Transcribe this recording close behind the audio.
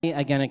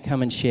Are going to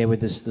come and share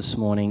with us this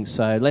morning.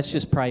 So let's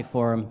just pray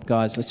for them,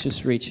 guys. Let's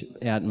just reach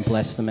out and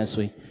bless them as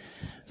we...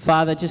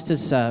 Father, just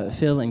as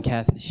Phil and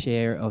Kath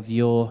share of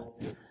your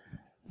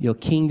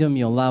kingdom,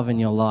 your love and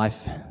your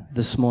life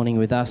this morning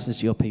with us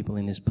as your people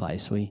in this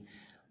place, we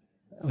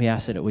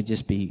ask that it would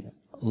just be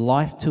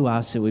life to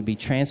us, it would be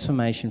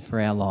transformation for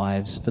our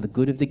lives, for the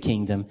good of the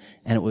kingdom,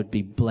 and it would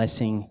be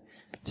blessing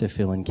to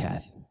Phil and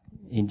Kath.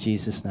 In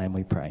Jesus' name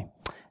we pray.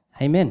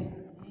 Amen.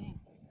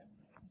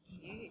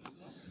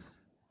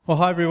 Well,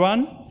 hi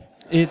everyone.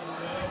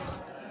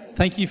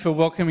 Thank you for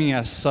welcoming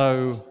us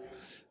so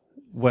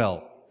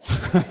well.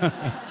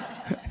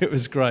 It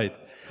was great.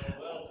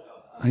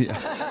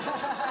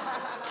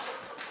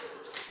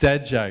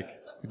 Dad joke,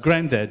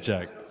 granddad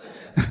joke.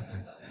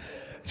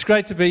 It's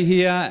great to be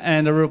here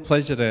and a real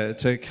pleasure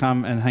to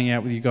come and hang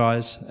out with you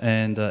guys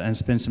and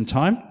spend some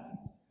time.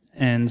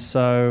 And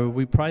so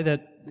we pray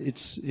that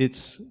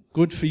it's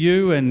good for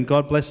you and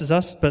God blesses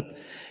us. But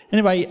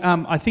anyway,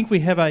 I think we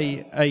have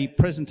a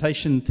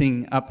presentation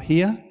thing up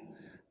here,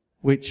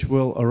 which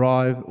will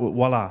arrive.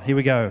 Voila, here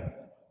we go.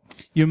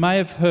 You may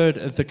have heard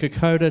of the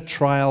Kokoda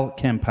Trail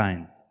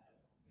campaign.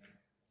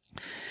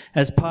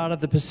 As part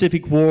of the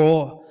Pacific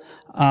War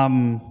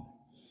of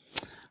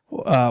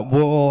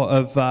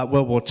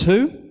World War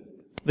II,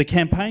 the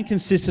campaign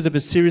consisted of a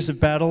series of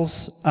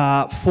battles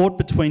fought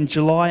between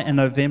July and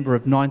November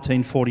of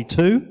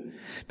 1942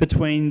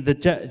 between the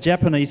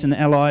Japanese and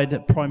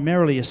Allied,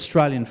 primarily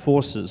Australian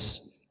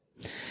forces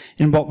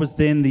in what was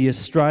then the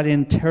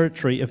Australian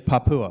territory of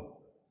Papua.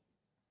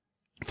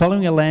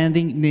 Following a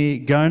landing near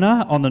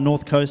Gona on the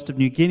north coast of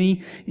New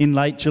Guinea in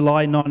late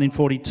July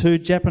 1942,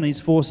 Japanese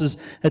forces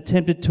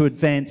attempted to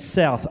advance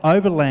south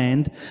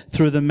overland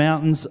through the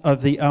mountains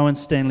of the Owen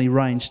Stanley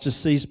Range to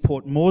seize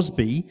Port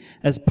Moresby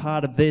as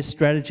part of their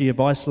strategy of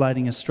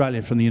isolating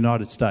Australia from the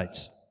United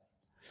States.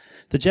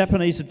 The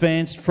Japanese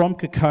advanced from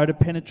Kokoda,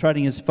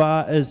 penetrating as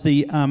far as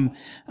the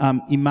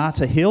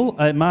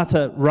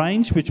Imata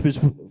Range, which was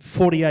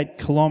 48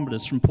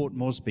 kilometres from Port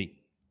Moresby.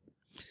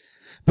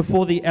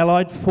 Before the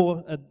Allied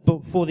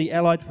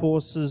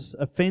forces'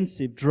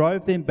 offensive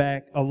drove them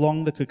back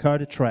along the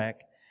Kokoda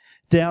track,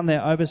 down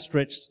their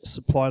overstretched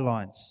supply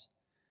lines.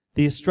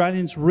 The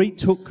Australians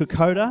retook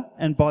Kokoda,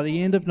 and by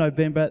the end of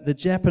November, the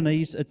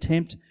Japanese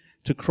attempt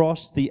to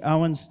cross the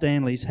Owen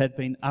Stanleys had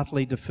been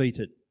utterly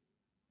defeated.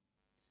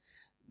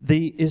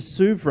 The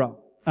Isuvra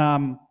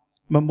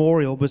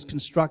Memorial was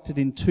constructed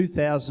in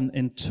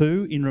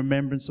 2002 in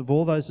remembrance of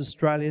all those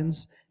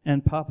Australians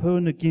and Papua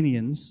New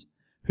Guineans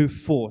who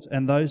fought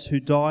and those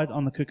who died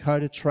on the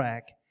Kokoda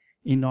track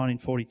in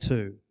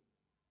 1942.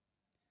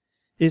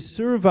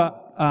 Isuvra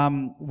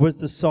was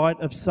the site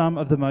of some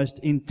of the most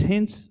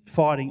intense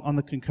fighting on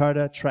the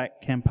Kokoda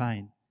track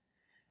campaign,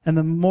 and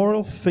the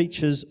memorial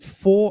features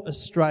 4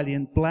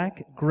 Australian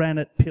black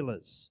granite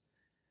pillars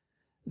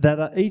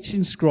that are each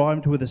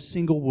inscribed with a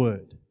single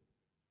word: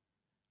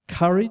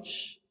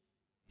 courage,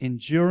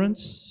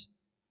 endurance,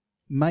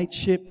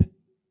 mateship,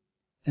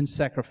 and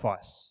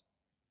sacrifice,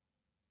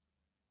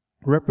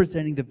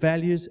 representing the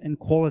values and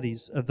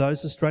qualities of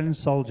those Australian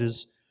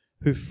soldiers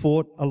who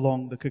fought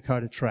along the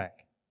Kokoda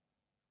track.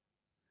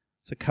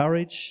 So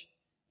courage,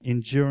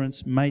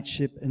 endurance,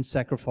 mateship, and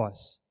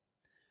sacrifice.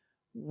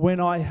 When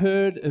I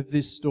heard of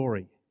this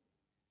story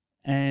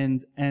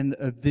and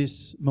of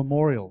this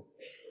memorial,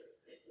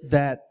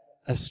 that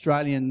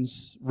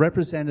Australians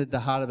represented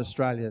the heart of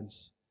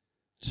Australians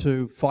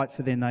to fight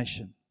for their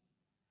nation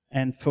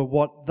and for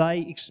what they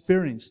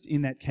experienced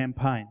in that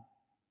campaign,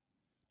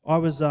 I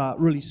was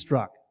really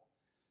struck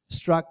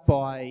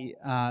by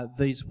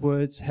these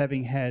words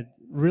having had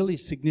really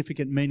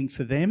significant meaning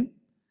for them,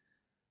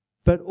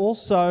 but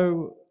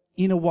also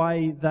in a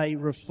way they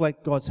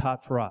reflect God's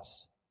heart for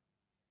us.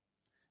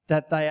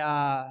 That they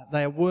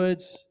are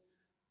words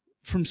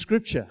from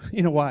Scripture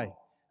in a way.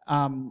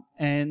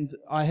 And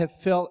I have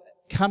felt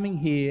coming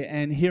here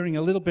and hearing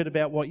a little bit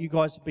about what you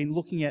guys have been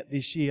looking at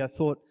this year, I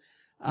thought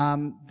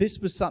this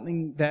was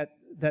something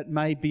that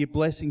may be a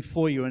blessing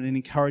for you and an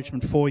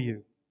encouragement for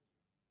you.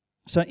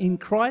 So in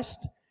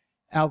Christ,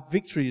 our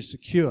victory is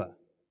secure.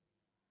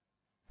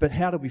 But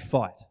how do we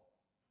fight?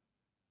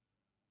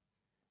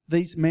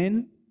 These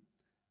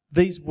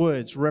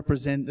words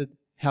represented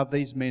how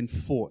these men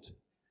fought.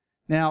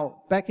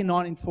 Now, back in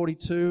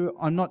 1942,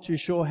 I'm not too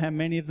sure how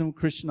many of them were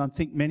Christian. I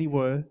think many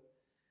were.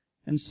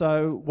 And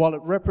so while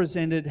it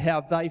represented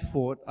how they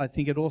fought, I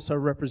think it also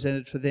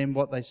represented for them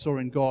what they saw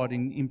in God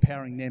in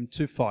empowering them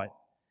to fight.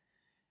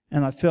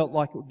 And I felt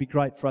like it would be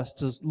great for us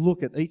to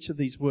look at each of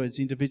these words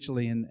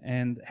individually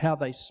and how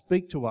they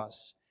speak to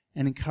us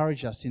and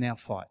encourage us in our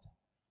fight.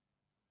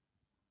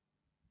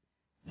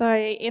 So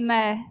in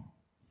the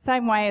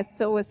same way as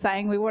Phil was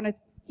saying, we wanted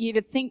you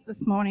to think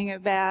this morning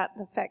about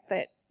the fact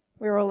that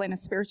we're all in a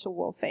spiritual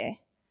warfare.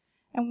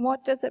 And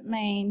what does it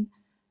mean?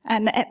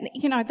 And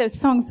you know, the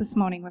songs this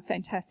morning were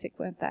fantastic,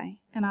 weren't they?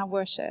 And our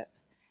worship.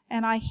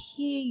 And I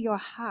hear your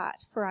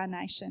heart for our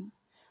nation.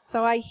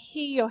 So I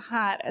hear your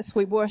heart as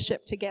we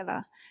worship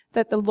together,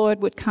 that the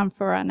Lord would come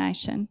for our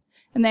nation.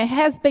 And there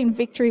has been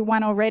victory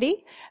won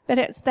already, but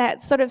it's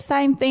that sort of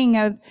same thing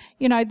of,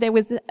 there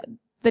was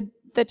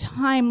the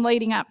time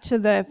leading up to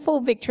the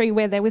full victory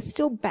where there was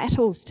still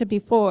battles to be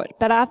fought.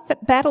 But our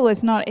battle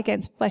is not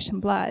against flesh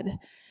and blood.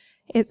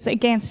 It's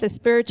against a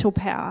spiritual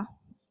power.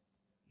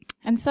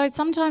 And so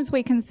sometimes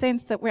we can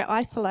sense that we're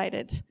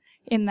isolated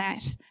in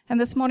that.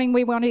 And this morning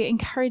we want to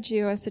encourage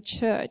you as a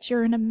church.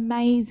 You're an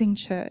amazing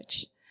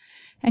church.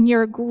 And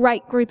you're a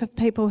great group of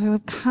people who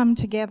have come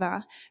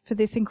together for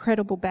this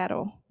incredible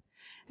battle.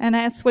 And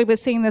as we were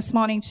singing this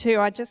morning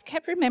too, I just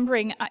kept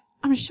remembering,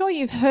 I'm sure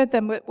you've heard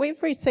them, but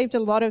we've received a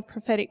lot of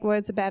prophetic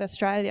words about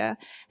Australia,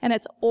 and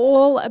it's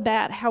all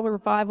about how a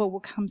revival will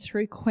come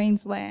through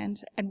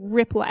Queensland and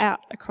ripple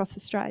out across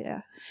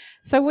Australia.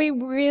 So we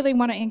really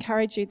want to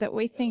encourage you that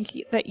we think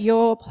that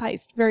you're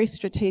placed very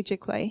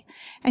strategically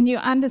and you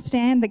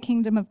understand the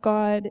kingdom of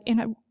God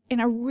in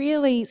a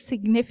really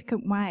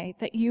significant way,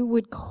 that you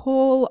would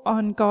call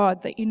on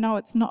God, that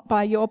it's not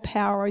by your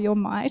power or your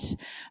might,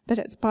 but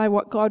it's by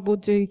what God will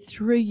do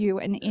through you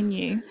and in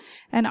you.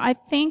 And I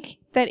think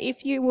that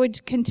if you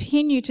would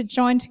continue to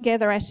join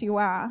together as you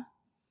are,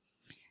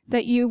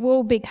 that you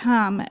will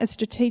become a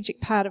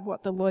strategic part of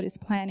what the Lord is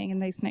planning in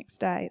these next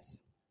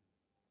days.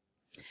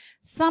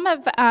 Some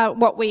of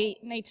what we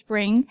need to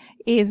bring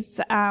is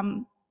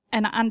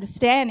an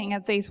understanding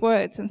of these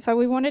words. And so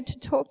we wanted to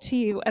talk to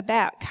you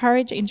about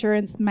courage,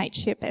 endurance,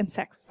 mateship, and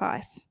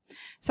sacrifice.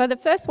 So the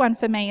first one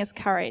for me is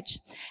courage.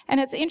 And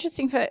it's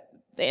interesting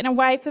in a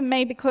way for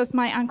me because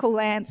my Uncle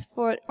Lance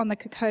fought on the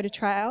Kokoda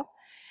Trail.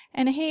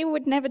 And he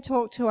would never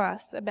talk to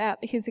us about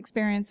his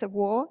experience of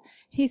war.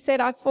 He said,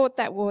 I fought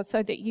that war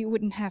so that you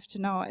wouldn't have to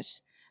know it.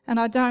 And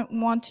I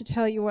don't want to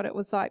tell you what it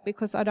was like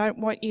because I don't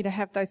want you to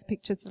have those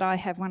pictures that I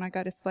have when I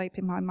go to sleep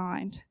in my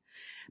mind.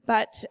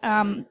 But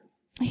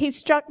he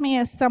struck me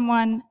as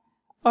someone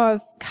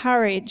of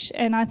courage.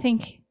 And I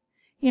think,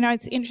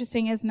 it's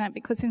interesting, isn't it?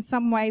 Because in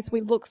some ways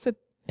we look for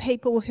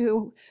people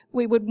who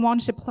we would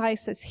want to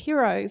place as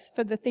heroes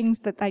for the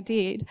things that they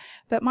did.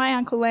 But my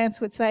Uncle Lance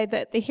would say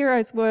that the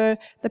heroes were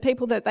the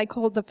people that they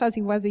called the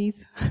fuzzy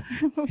wuzzies,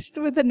 which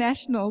were the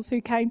nationals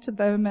who came to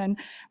them and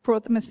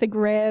brought them a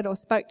cigarette or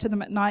spoke to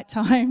them at night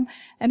time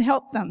and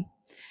helped them.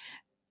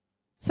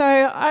 So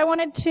I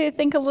wanted to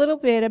think a little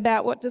bit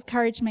about what does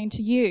courage mean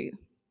to you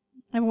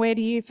and where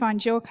do you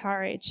find your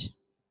courage?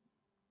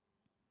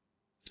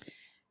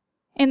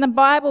 In the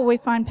Bible, we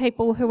find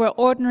people who were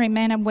ordinary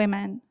men and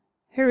women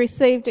who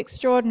received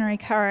extraordinary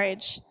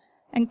courage,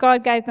 and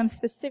God gave them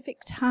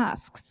specific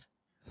tasks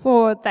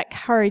for that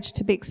courage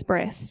to be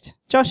expressed.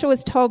 Joshua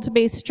was told to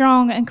be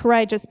strong and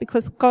courageous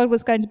because God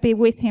was going to be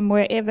with him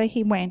wherever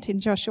he went in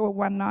Joshua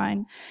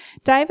 1:9.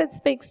 David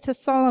speaks to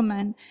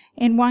Solomon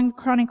in 1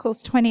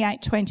 Chronicles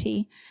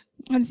 28:20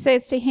 and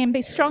says to him,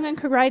 be strong and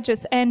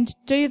courageous and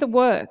do the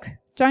work.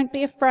 Don't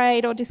be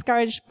afraid or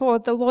discouraged, for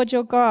the Lord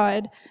your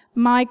God,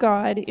 my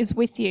God, is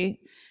with you.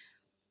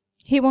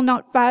 He will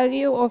not fail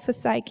you or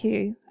forsake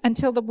you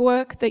until the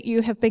work that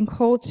you have been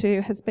called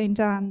to has been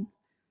done.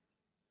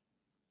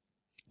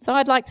 So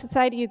I'd like to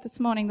say to you this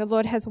morning, the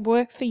Lord has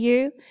work for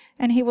you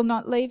and he will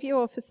not leave you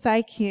or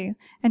forsake you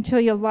until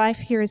your life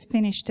here is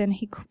finished and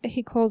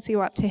he calls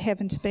you up to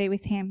heaven to be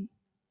with him.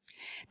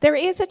 There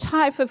is a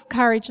type of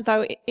courage,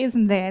 though,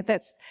 isn't there?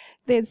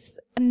 There's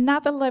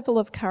another level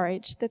of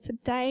courage that's a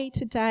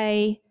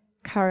day-to-day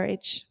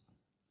courage.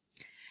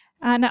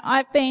 And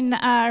I've been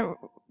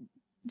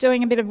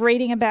doing a bit of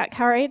reading about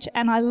courage,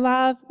 and I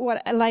love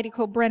what a lady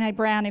called Brené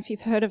Brown, if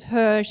you've heard of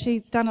her.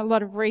 She's done a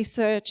lot of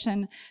research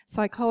and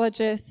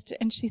psychologist,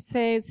 and she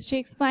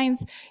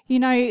explains,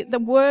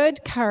 the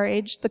word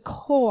courage, the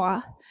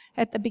core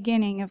at the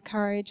beginning of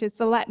courage is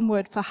the Latin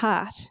word for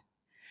heart.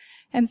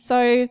 And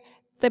so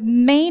the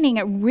meaning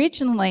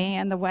originally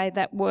and the way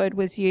that word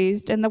was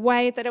used and the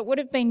way that it would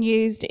have been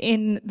used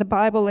in the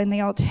Bible in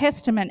the Old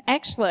Testament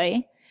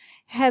actually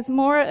has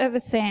more of a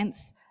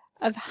sense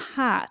of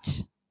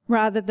heart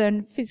rather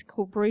than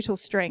physical brutal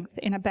strength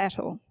in a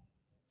battle.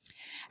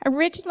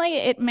 Originally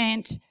it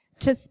meant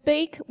to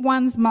speak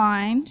one's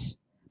mind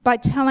by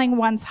telling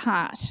one's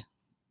heart.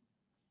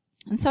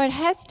 And so it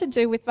has to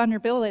do with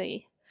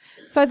vulnerability.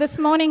 So this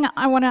morning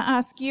I want to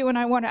ask you, and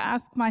I want to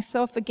ask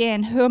myself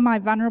again, who am I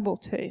vulnerable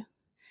to?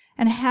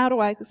 And how do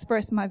I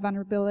express my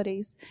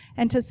vulnerabilities?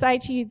 And to say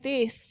to you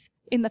this,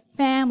 in the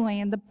family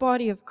and the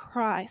body of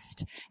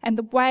Christ, and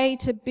the way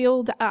to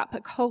build up a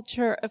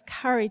culture of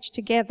courage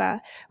together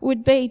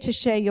would be to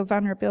share your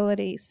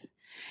vulnerabilities.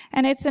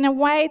 And it's in a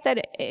way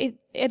that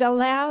it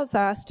allows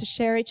us to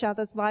share each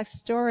other's life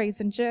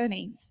stories and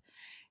journeys.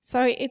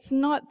 So it's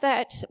not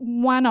that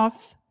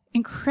one-off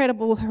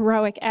incredible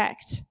heroic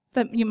act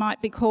that you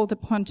might be called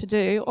upon to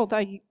do,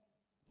 although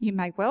You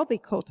may well be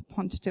called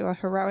upon to do a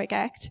heroic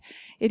act.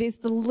 It is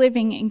the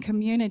living in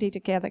community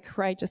together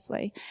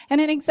courageously. And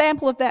an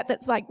example of that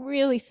that's like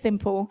really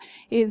simple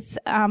is,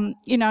 a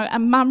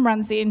mum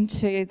runs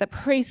into the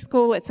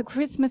preschool. It's a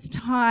Christmas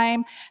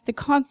time. The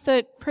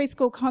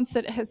preschool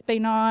concert has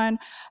been on.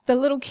 The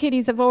little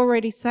kiddies have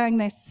already sang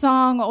their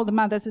song. All the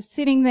mothers are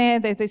sitting there.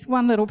 There's this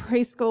one little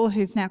preschool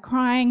who's now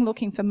crying,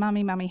 looking for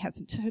mummy. Mummy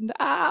hasn't turned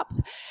up.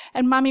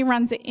 And mummy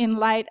runs in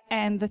late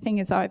and the thing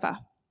is over.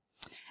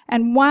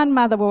 And one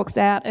mother walks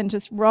out and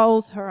just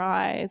rolls her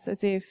eyes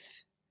as if,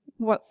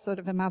 what sort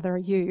of a mother are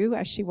you?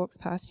 As she walks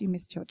past, you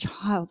missed your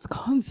child's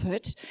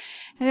concert.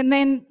 And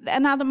then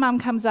another mum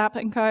comes up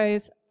and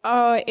goes,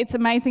 oh, it's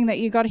amazing that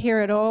you got here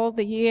at all.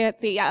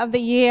 The other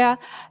year,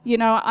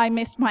 I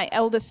missed my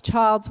eldest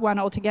child's one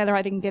altogether.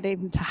 I didn't get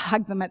even to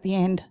hug them at the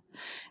end.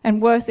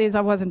 And worse is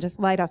I wasn't just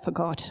late, I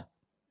forgot.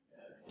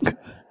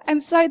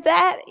 And so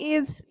that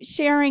is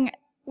sharing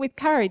with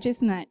courage,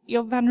 isn't it?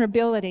 Your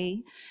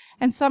vulnerability.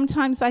 And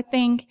sometimes I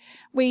think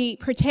we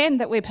pretend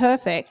that we're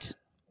perfect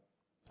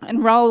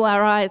and roll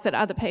our eyes at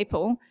other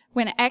people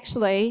when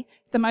actually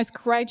the most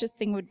courageous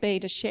thing would be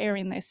to share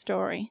in their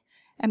story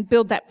and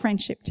build that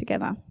friendship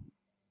together.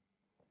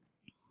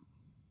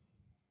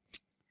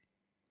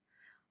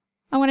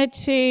 I wanted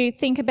to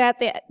think about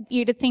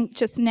you to think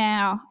just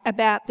now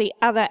about the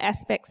other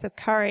aspects of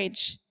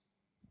courage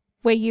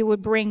where you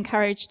would bring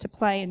courage to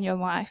play in your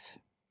life.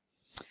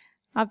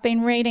 I've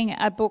been reading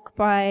a book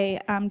by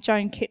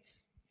Joan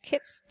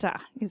Kitster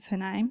is her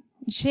name.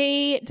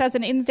 She does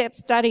an in-depth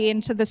study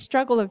into the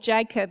struggle of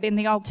Jacob in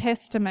the Old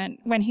Testament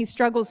when he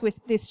struggles with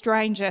this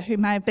stranger who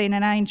may have been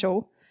an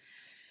angel.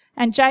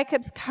 And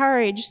Jacob's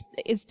courage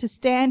is to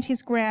stand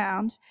his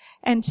ground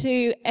and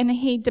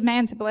he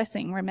demands a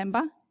blessing,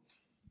 remember?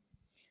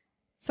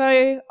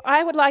 So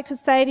I would like to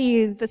say to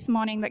you this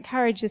morning that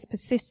courage is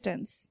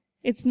persistence.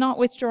 It's not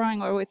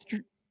withdrawing or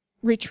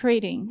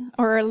retreating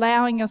or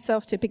allowing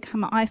yourself to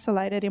become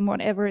isolated in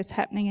whatever is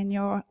happening in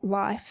your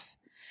life.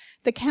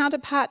 The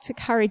counterpart to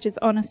courage is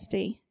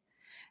honesty,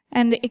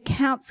 and it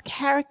counts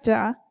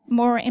character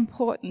more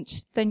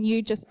important than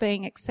you just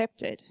being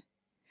accepted.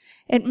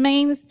 It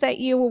means that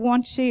you will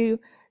want to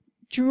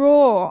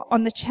draw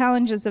on the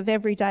challenges of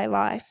everyday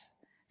life.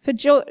 For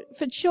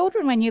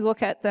children, when you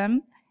look at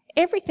them,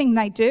 everything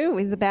they do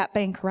is about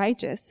being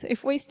courageous.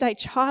 If we stay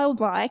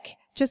childlike,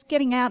 just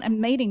getting out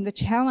and meeting the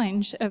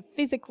challenge of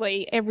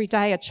physically every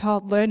day a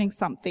child learning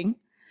something.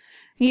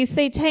 You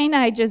see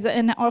teenagers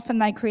and often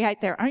they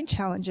create their own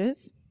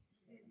challenges.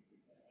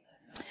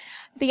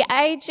 The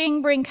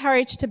aging bring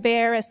courage to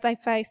bear as they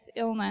face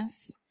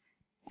illness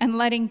and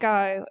letting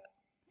go,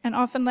 and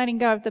often letting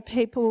go of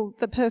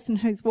the person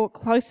who's walked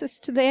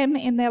closest to them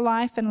in their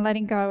life and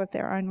letting go of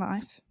their own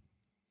life.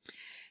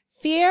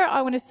 Fear,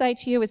 I want to say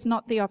to you, is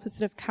not the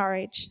opposite of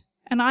courage.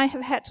 And I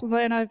have had to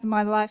learn over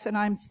my life, and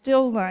I'm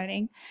still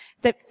learning,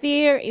 that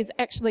fear is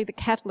actually the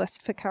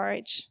catalyst for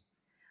courage.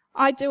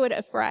 I do it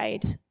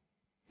afraid,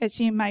 as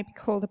you may be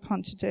called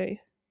upon to do.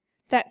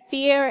 That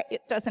fear,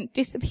 it doesn't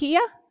disappear.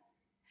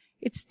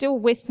 It's still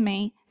with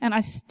me, and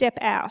I step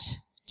out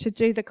to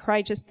do the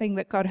courageous thing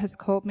that God has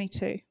called me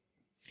to.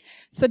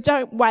 So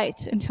don't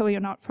wait until you're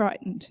not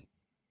frightened.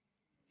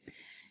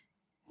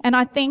 And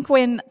I think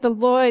when the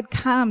Lord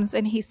comes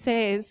and he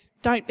says,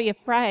 don't be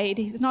afraid,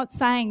 he's not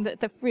saying that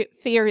the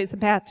fear is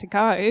about to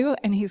go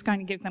and he's going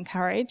to give them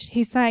courage.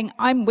 He's saying,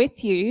 I'm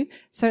with you,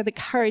 so the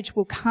courage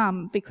will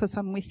come because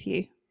I'm with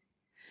you.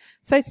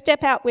 So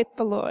step out with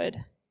the Lord.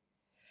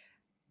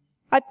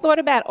 I thought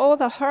about all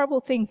the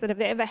horrible things that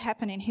have ever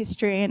happened in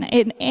history and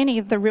in any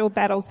of the real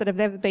battles that have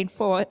ever been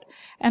fought.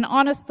 And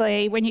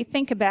honestly, when you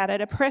think about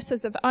it,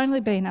 oppressors have only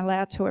been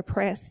allowed to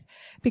oppress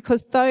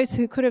because those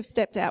who could have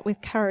stepped out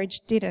with courage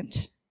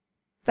didn't.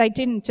 They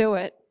didn't do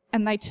it,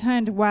 and they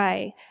turned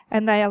away,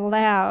 and they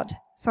allowed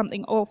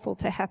something awful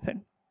to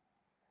happen.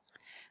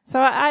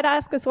 So I'd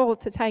ask us all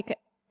to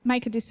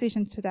make a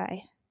decision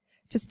today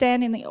to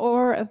stand in the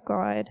awe of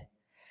God,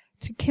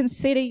 to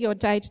consider your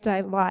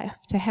day-to-day life,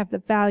 to have the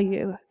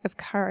value of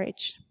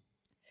courage.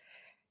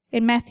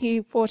 In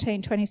Matthew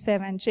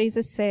 14:27,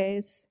 Jesus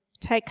says,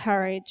 take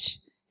courage,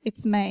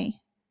 it's me,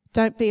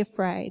 don't be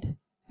afraid,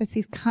 as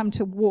he's come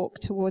to walk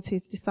towards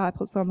his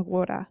disciples on the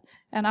water.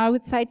 And I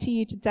would say to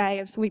you today,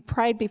 as we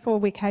prayed before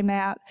we came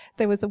out,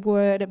 there was a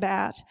word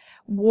about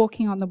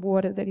walking on the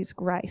water that is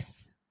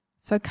grace.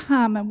 So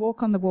come and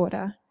walk on the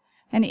water.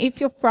 And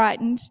if you're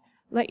frightened,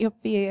 let your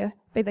fear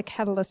be the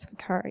catalyst for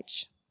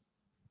courage.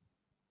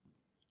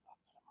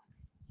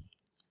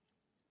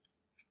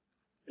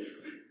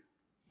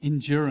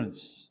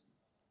 Endurance.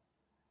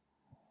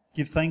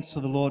 Give thanks to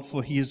the Lord,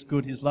 for he is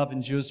good. His love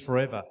endures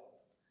forever.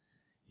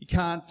 You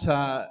can't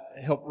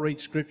help read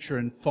Scripture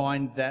and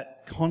find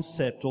that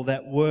concept or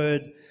that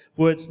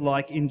words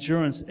like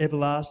endurance,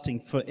 everlasting,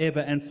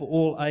 forever, and for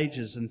all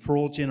ages and for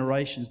all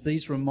generations.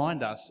 These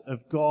remind us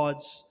of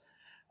God's,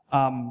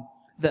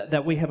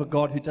 that we have a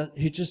God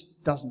who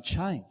just doesn't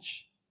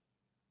change.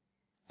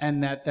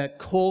 And that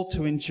call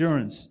to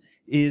endurance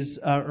is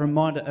a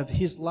reminder of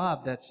his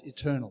love that's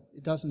eternal.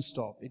 It doesn't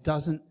stop. It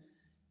doesn't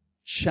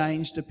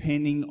change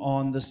depending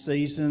on the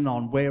season,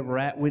 on where we're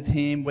at with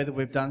Him, whether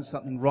we've done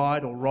something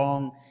right or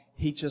wrong.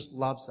 He just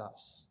loves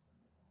us.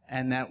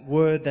 And that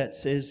word that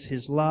says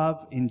His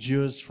love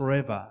endures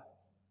forever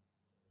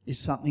is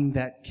something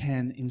that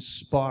can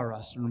inspire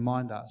us and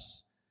remind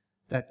us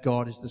that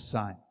God is the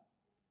same,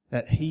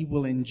 that He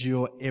will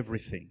endure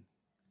everything.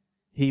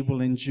 He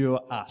will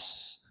endure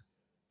us,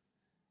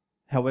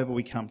 however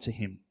we come to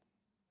Him.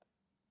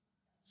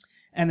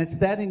 And it's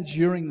that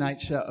enduring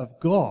nature of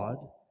God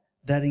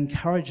that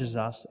encourages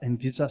us and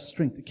gives us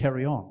strength to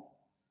carry on,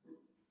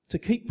 to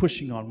keep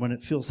pushing on when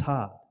it feels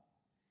hard.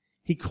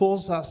 He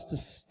calls us to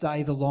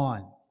stay the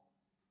line,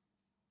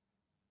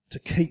 to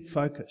keep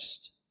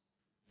focused,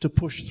 to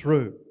push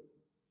through.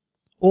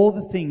 All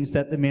the things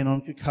that the men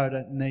on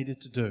Kokoda needed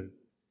to do.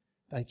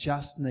 They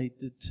just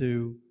needed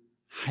to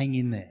hang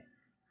in there.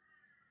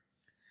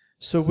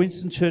 Sir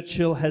Winston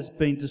Churchill has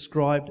been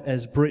described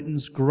as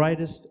Britain's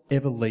greatest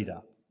ever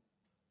leader.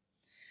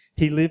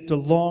 He lived a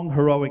long,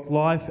 heroic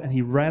life and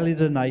he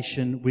rallied a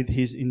nation with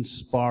his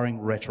inspiring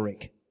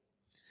rhetoric.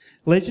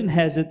 Legend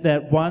has it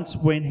that once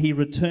when he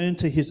returned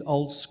to his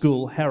old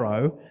school,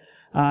 Harrow,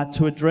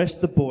 to address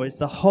the boys,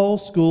 the whole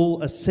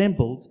school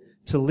assembled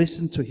to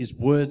listen to his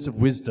words of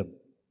wisdom.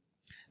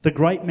 The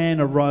great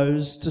man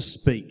arose to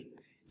speak.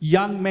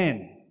 "Young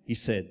men," he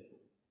said,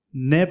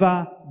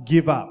 "never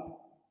give up.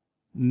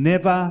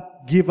 Never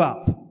give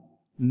up.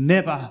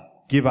 Never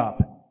give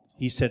up."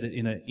 He said it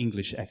in an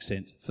English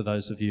accent, for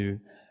those of you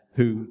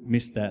who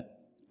missed that.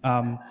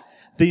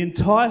 The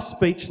entire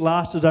speech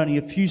lasted only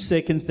a few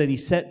seconds, then he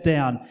sat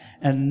down,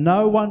 and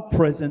no one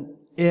present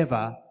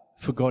ever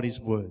forgot his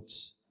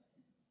words.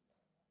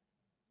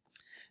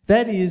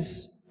 That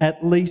is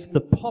at least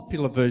the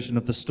popular version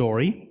of the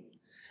story.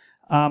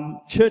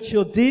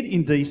 Churchill did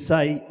indeed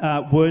say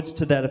words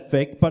to that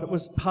effect, but it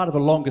was part of a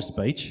longer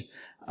speech.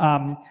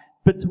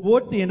 But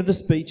towards the end of the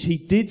speech, he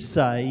did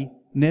say,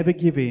 "Never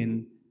give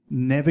in,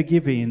 never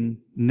give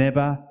in,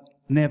 never,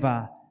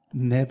 never,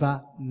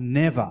 never,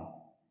 never.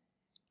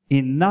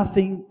 In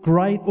nothing,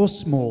 great or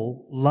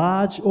small,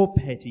 large or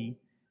petty,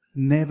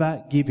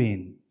 never give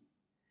in,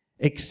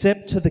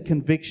 except to the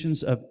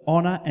convictions of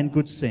honour and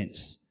good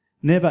sense.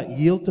 Never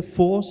yield to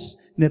force,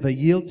 never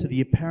yield to the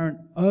apparent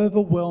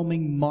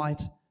overwhelming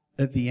might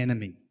of the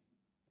enemy."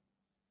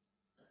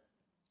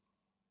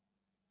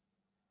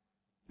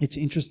 It's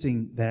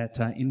interesting that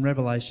in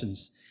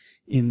Revelations,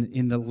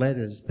 in the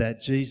letters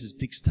that Jesus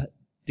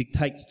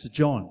dictates to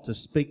John to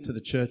speak to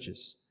the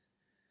churches,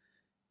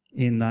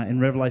 in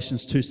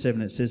Revelations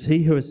 2:7 it says,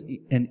 "He who has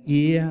an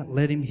ear,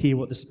 let him hear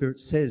what the Spirit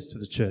says to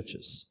the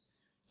churches.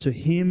 To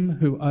him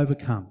who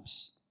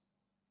overcomes,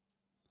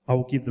 I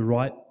will give the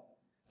right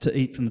to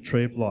eat from the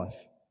tree of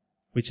life,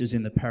 which is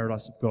in the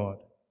paradise of God."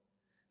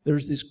 There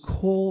is this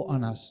call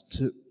on us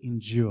to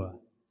endure,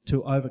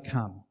 to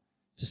overcome,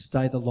 to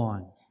stay the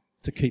line,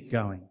 to keep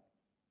going.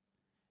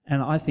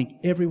 And I think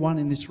everyone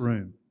in this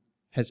room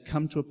has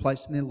come to a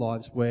place in their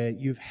lives where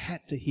you've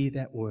had to hear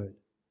that word.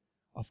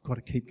 I've got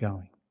to keep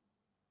going.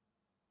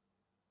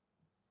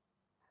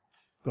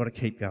 Got to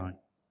keep going.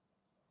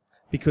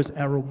 Because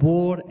our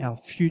reward, our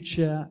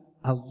future,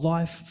 a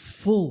life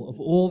full of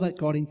all that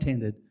God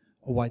intended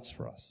awaits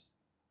for us.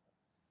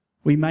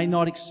 We may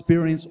not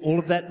experience all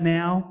of that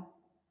now.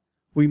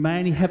 We may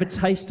only have a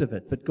taste of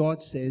it, but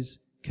God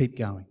says, keep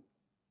going.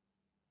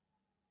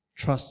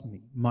 Trust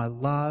me, my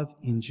love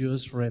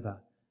endures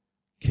forever.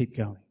 Keep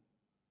going.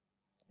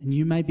 And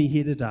you may be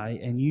here today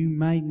and you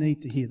may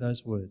need to hear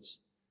those words.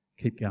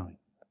 Keep going.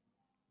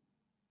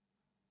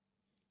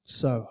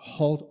 So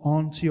hold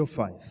on to your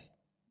faith.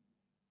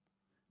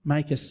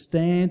 Make a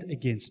stand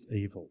against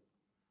evil,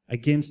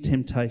 against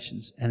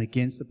temptations, and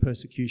against the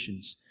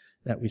persecutions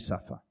that we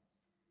suffer.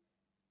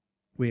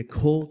 We are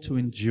called to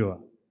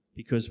endure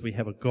because we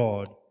have a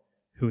God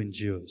who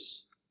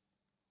endures.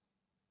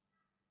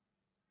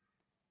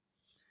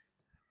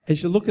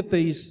 As you look at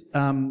these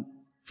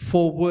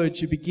 4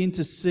 words, you begin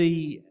to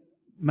see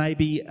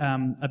maybe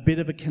a bit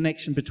of a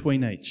connection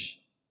between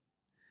each.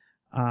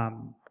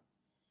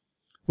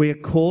 We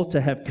are called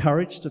to have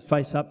courage to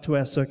face up to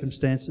our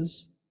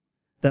circumstances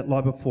that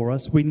lie before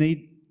us. We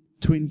need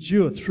to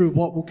endure through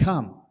what will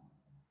come.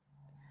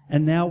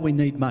 And now we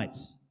need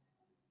mates.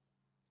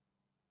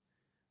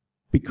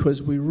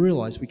 Because we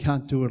realise we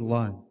can't do it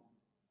alone.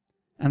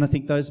 And I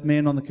think those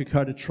men on the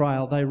Kokoda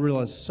Trail, they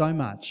realised so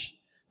much.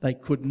 They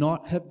could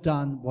not have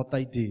done what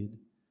they did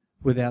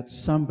without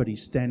somebody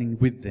standing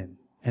with them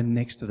and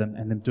next to them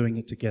and them doing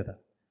it together.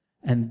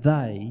 And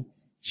they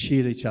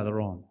cheered each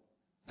other on.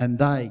 And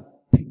they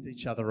picked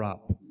each other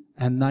up.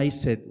 And they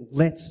said,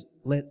 let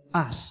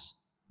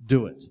us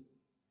do it.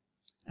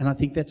 And I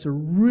think that's a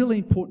really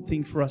important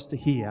thing for us to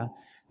hear,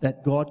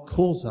 that God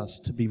calls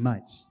us to be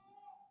mates.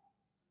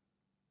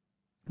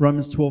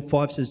 Romans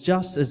 12:5 says,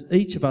 "Just as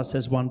each of us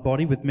has one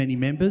body with many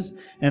members,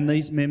 and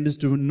these members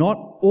do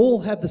not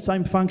all have the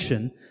same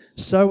function,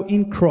 so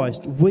in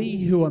Christ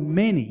we who are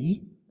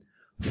many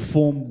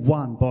form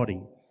one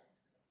body,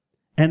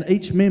 and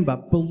each member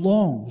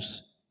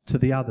belongs to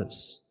the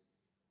others."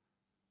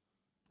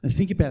 And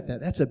think about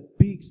that. That's a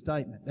big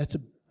statement. That's a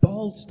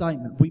bold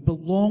statement. We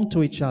belong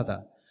to each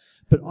other.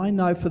 But I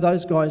know for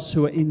those guys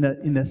who are in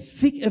the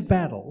thick of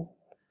battle,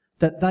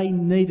 that they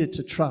needed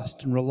to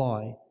trust and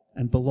rely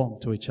and belong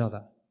to each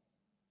other.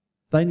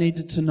 They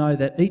needed to know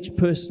that each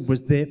person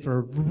was there for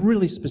a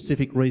really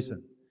specific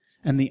reason.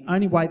 And the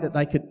only way that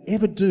they could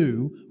ever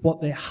do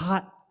what their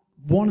heart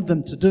wanted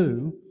them to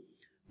do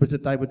was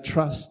that they would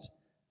trust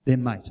their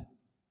mate,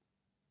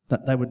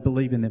 that they would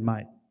believe in their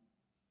mate.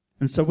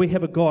 And so we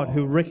have a God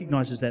who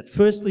recognises that.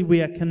 Firstly,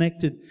 we are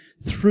connected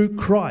through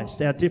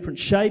Christ. Our different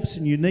shapes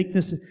and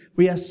uniqueness,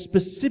 we are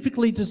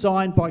specifically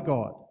designed by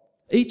God.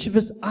 Each of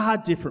us are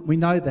different. We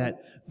know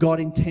that. God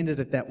intended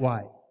it that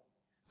way.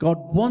 God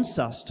wants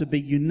us to be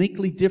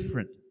uniquely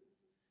different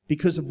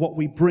because of what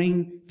we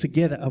bring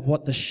together, of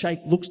what the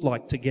shape looks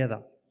like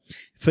together.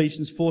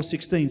 Ephesians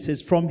 4:16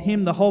 says, "From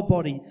him the whole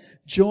body,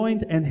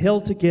 joined and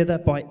held together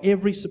by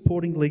every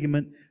supporting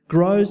ligament,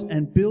 grows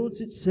and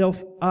builds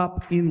itself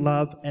up in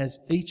love as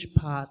each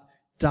part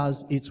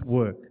does its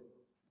work."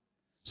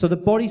 So the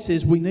body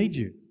says, we need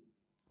you.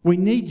 We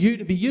need you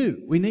to be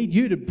you. We need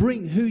you to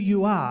bring who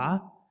you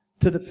are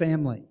to the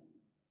family.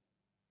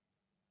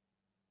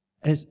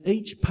 As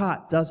each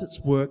part does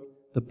its work,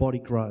 the body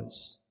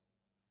grows.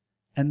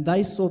 And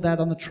they saw that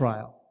on the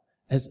trail.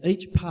 As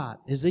each part,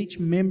 as each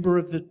member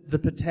of the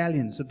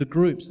battalions, of the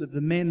groups, of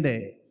the men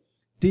there,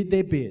 did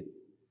their bit,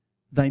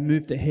 they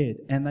moved ahead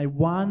and they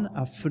won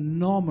a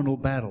phenomenal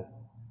battle.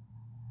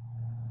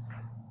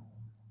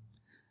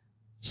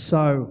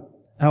 So,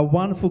 our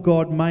wonderful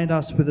God made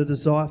us with a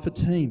desire for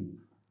team.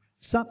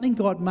 Something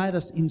God made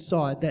us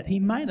inside, that he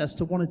made us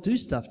to want to do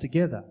stuff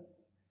together.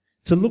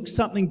 To look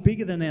something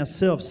bigger than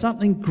ourselves,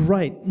 something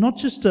great. Not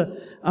just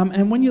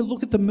and when you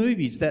look at the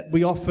movies that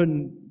we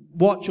often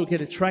watch or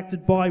get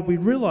attracted by, we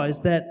realise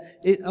that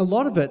a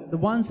lot of it, the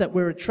ones that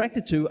we're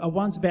attracted to, are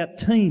ones about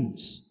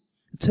teams.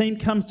 A team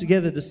comes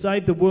together to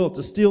save the world,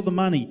 to steal the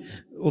money,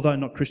 although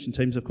not Christian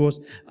teams, of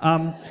course,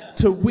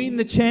 to win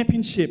the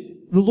championship.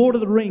 The Lord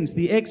of the Rings,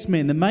 the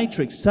X-Men, the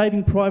Matrix,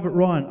 Saving Private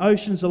Ryan,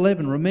 Ocean's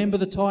 11, Remember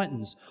the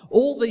Titans.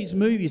 All these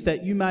movies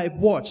that you may have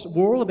watched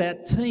were all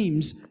about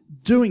teams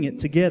doing it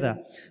together.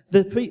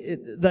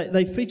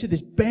 They feature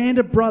this band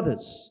of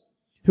brothers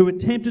who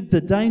attempted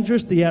the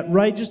dangerous, the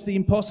outrageous, the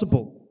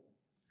impossible.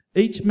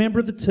 Each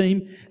member of the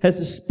team has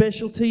a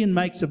specialty and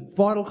makes a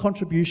vital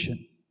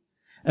contribution.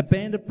 A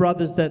band of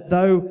brothers that,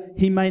 though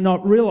he may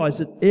not realise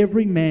it,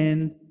 every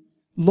man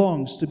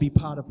longs to be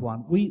part of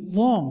one. We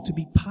long to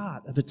be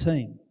part of a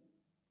team,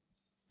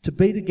 to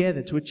be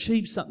together, to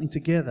achieve something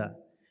together.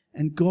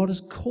 And God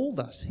has called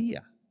us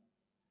here.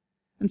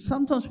 And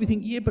sometimes we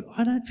think, yeah, but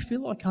I don't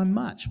feel like I'm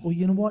much. Well,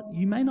 you know what?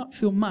 You may not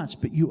feel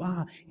much, but you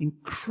are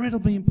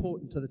incredibly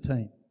important to the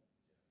team.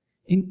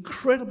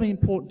 Incredibly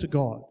important to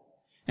God.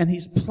 And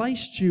he's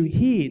placed you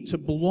here to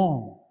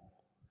belong,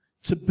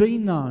 to be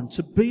known,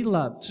 to be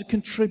loved, to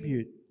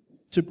contribute,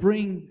 to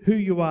bring who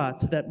you are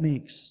to that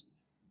mix.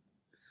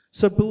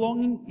 So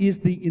belonging is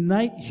the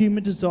innate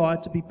human desire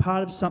to be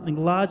part of something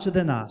larger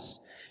than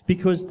us.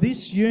 Because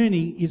this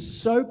yearning is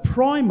so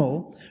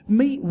primal,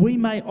 we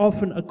may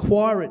often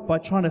acquire it by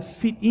trying to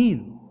fit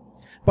in,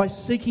 by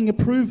seeking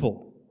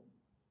approval,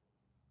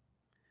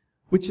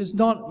 which is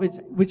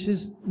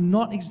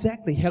not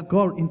exactly how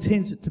God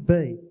intends it to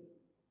be.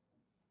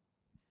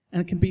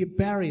 And it can be a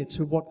barrier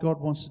to what God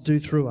wants to do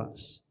through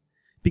us.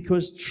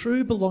 Because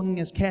true belonging,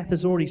 as Kath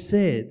has already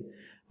said,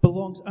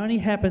 only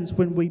happens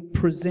when we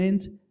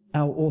present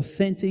our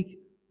authentic,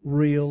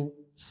 real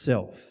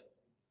self.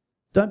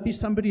 Don't be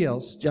somebody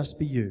else, just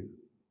be you.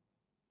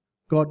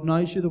 God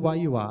knows you the way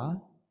you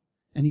are,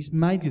 and he's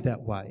made you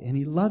that way, and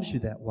he loves you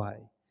that way.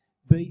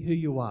 Be who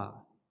you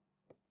are.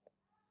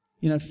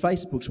 You know,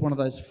 Facebook's one of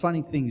those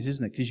funny things,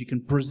 isn't it? Because you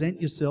can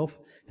present yourself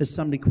as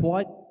somebody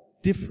quite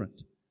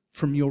different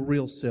from your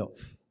real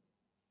self.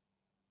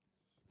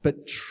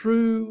 But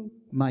true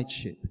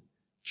mateship,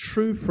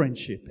 true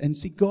friendship, and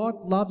see, God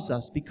loves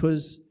us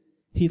because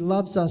he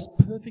loves us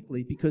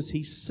perfectly, because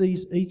he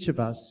sees each of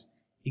us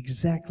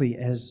exactly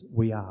as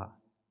we are.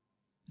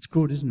 It's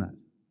good, isn't it?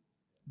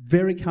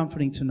 Very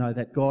comforting to know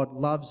that God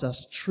loves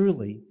us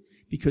truly,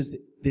 because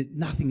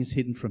nothing is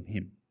hidden from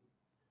him.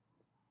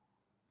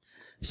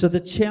 So the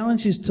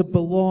challenge is to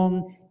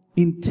belong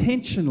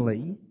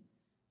intentionally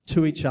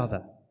to each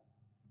other,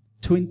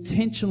 to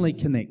intentionally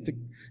connect,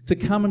 to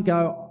come and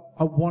go,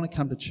 I want to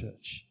come to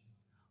church.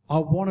 I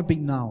want to be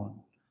known.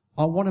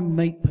 I want to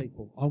meet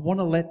people. I want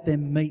to let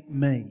them meet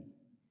me.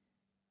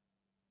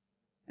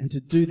 And to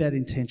do that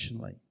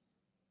intentionally.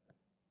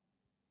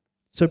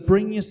 So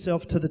bring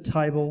yourself to the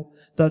table,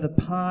 though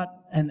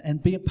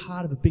and be a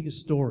part of a bigger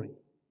story.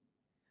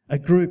 A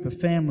group, a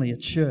family, a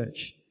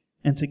church.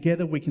 And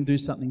together we can do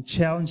something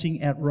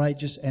challenging,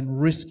 outrageous, and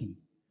risky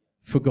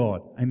for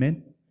God.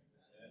 Amen?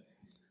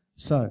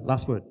 So,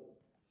 last word.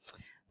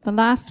 The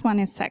last one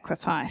is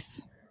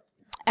sacrifice.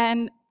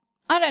 And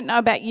I don't know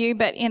about you,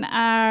 but in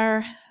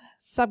our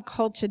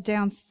subculture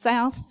down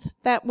south,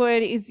 that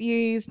word is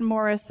used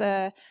more as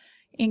a,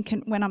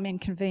 when I'm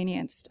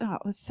inconvenienced. Oh,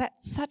 it was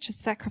such a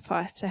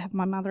sacrifice to have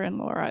my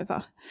mother-in-law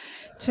over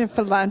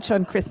for lunch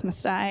on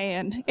Christmas Day.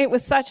 And it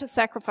was such a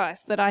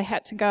sacrifice that I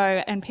had to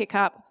go and pick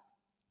up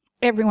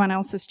everyone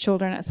else's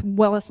children as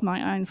well as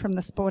my own from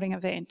the sporting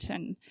event.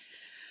 And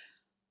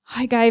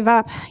I gave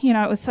up,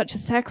 it was such a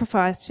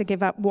sacrifice to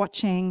give up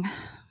watching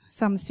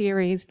some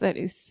series that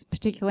is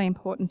particularly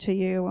important to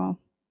you, or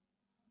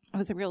it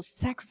was a real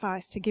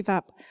sacrifice to give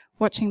up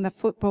watching the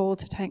football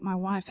to take my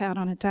wife out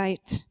on a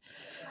date.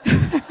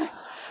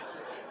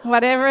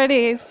 Whatever it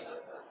is.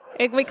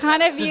 We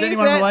kind of use it. Does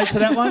anyone relate to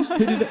that one?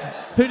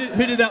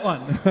 Who did that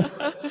one?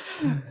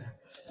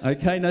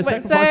 Okay, no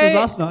sacrifices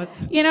last night.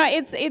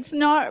 It's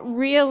not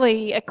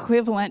really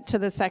equivalent to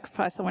the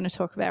sacrifice I want to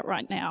talk about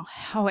right now.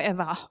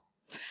 However,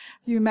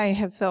 you may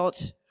have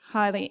felt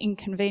highly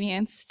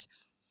inconvenienced.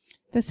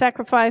 The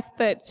sacrifice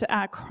that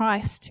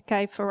Christ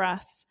gave for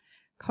us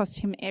cost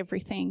him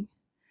everything.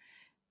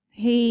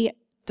 He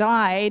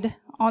died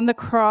on the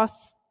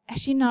cross,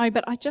 as you know,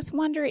 but I just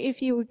wonder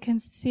if you would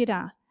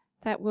consider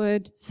that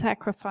word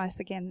sacrifice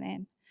again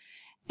then.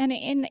 And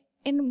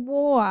in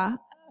war,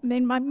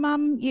 my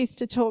mum used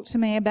to talk to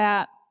me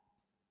about,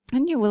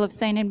 and you will have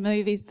seen in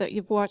movies that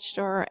you've watched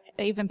or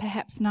even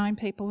perhaps known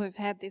people who've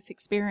had this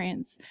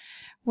experience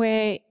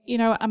where,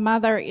 a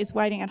mother is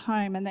waiting at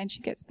home and then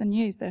she gets the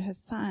news that her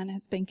son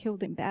has been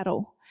killed in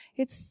battle.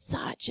 It's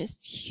such a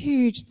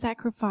huge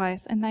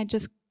sacrifice and they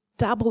just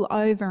double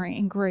over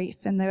in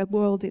grief and their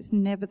world is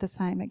never the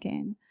same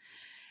again.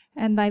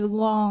 And they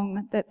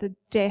long that the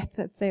death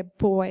of their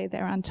boy,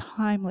 their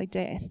untimely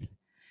death,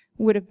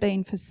 would have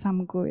been for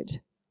some good.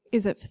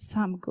 Is it for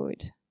some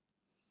good?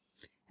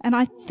 And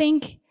I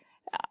think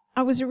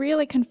I was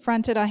really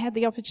confronted. I had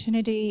the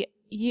opportunity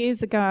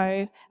years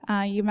ago,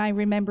 you may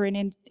remember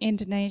in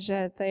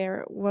Indonesia,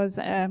 there was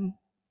an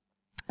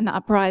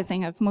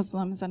uprising of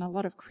Muslims and a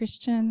lot of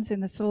Christians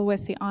in the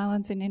Sulawesi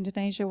Islands in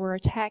Indonesia were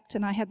attacked,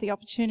 and I had the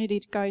opportunity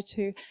to go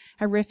to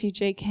a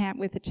refugee camp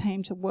with a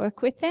team to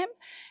work with them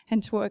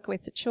and to work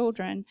with the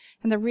children.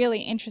 And the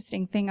really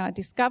interesting thing I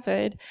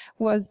discovered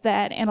was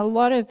that in a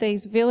lot of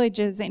these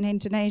villages in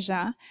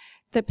Indonesia,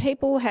 the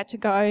people had to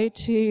go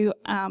to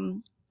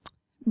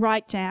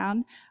write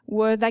down,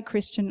 were they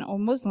Christian or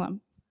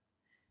Muslim?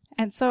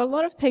 And so a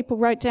lot of people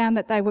wrote down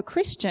that they were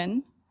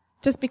Christian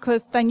just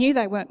because they knew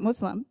they weren't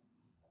Muslim.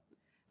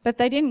 But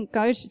they didn't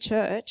go to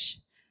church.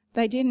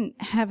 They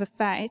didn't have a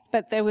faith,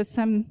 but there were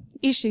some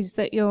issues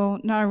that you'll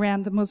know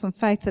around the Muslim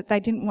faith that they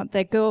didn't want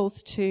their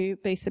girls to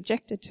be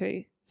subjected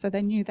to. So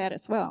they knew that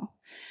as well.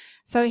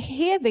 So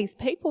here these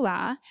people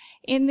are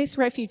in this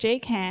refugee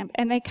camp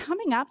and they're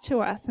coming up to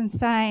us and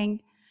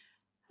saying,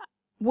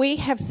 we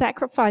have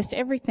sacrificed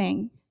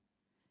everything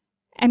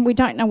and we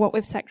don't know what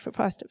we've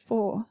sacrificed it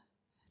for.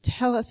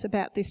 Tell us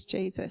about this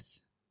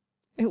Jesus.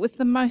 It was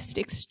the most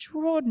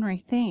extraordinary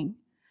thing.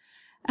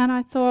 And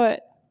I thought,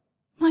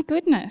 my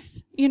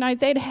goodness,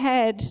 they'd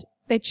had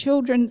their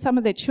children, some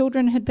of their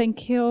children had been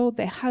killed,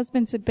 their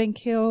husbands had been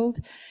killed,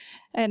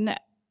 and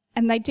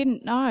they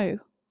didn't know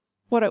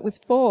what it was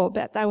for,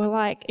 but they were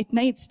like, it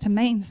needs to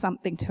mean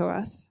something to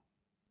us.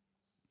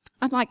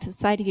 I'd like to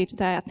say to you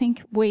today, I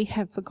think we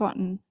have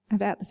forgotten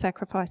about the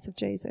sacrifice of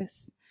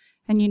Jesus.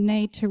 And you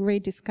need to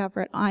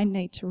rediscover it. I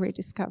need to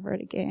rediscover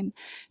it again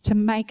to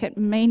make it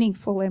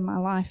meaningful in my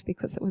life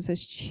because it was a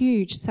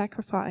huge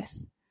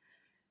sacrifice.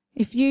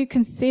 If you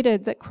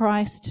considered that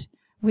Christ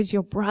was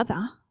your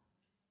brother,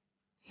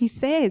 he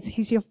says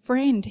he's your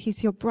friend,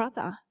 he's your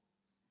brother.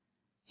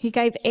 He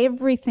gave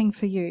everything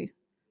for you.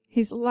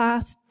 His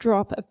last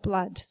drop of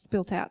blood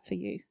spilt out for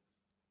you.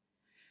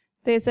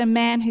 There's a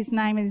man whose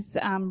name is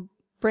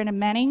Brennan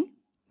Manning.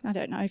 I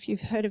don't know if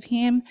you've heard of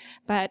him,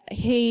 but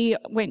he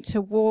went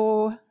to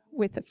war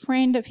with a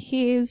friend of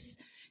his.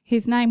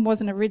 His name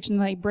wasn't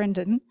originally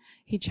Brendan.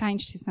 He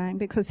changed his name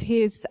because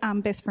his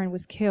best friend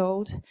was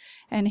killed.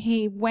 And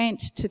he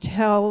went to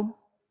tell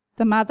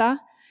the mother,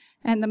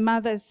 and the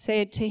mother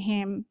said to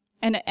him,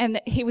 and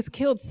he was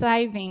killed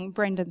saving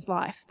Brendan's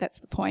life. That's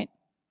the point.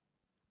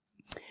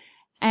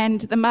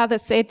 And the mother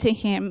said to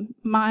him,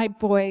 my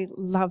boy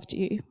loved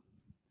you.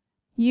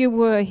 You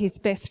were his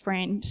best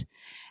friend.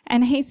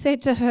 And he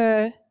said to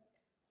her,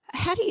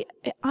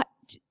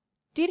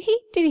 did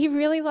he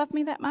really love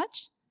me that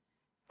much?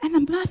 And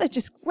the mother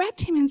just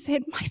grabbed him and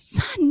said, my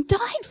son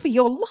died for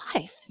your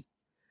life.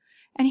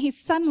 And he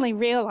suddenly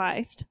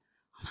realized,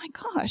 oh my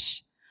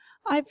gosh,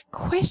 I've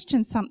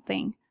questioned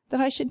something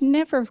that I should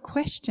never have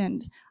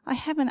questioned. I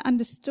haven't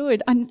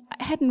understood. I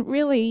hadn't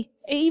really,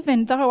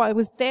 even though I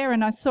was there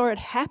and I saw it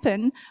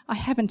happen, I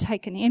haven't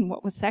taken in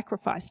what was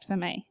sacrificed for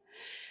me.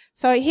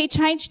 So he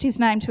changed his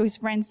name to his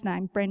friend's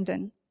name,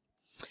 Brendan.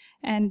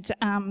 And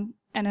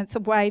it's a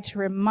way to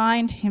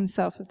remind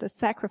himself of the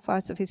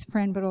sacrifice of his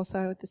friend, but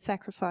also the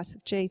sacrifice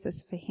of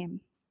Jesus for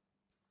him.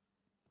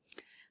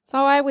 So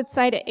I would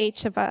say to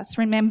each of us,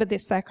 remember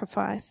this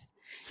sacrifice.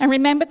 And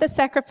remember the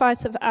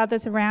sacrifice of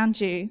others around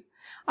you.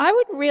 I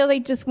would really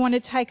just want to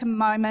take a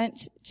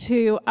moment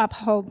to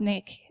uphold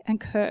Nick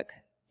and Kirk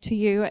to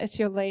you as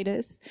your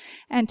leaders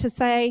and to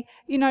say,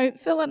 you know,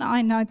 Phil and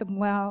I know them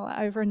well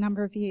over a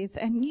number of years,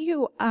 and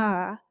you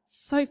are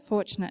so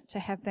fortunate to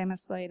have them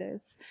as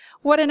leaders.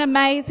 What an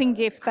amazing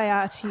gift they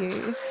are to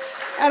you.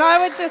 And I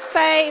would just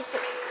say,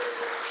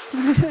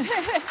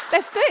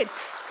 that's good.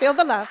 Feel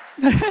the love.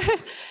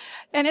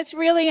 And it's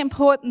really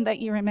important that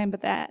you remember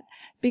that,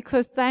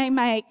 because they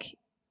make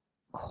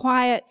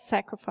quiet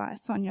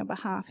sacrifice on your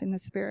behalf in the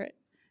Spirit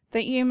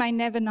that you may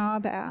never know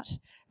about,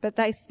 but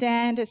they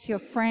stand as your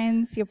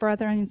friends, your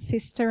brother and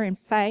sister in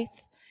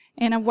faith,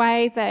 in a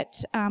way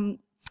that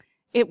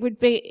it would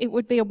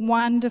be a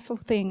wonderful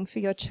thing for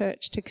your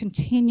church to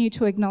continue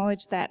to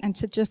acknowledge that and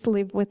to just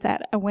live with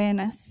that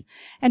awareness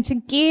and to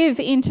give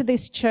into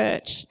this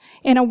church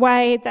in a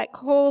way that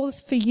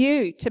calls for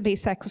you to be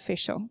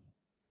sacrificial.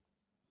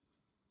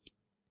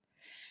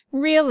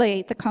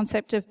 Really, the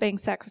concept of being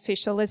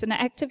sacrificial is an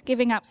act of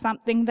giving up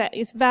something that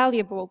is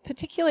valuable,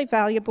 particularly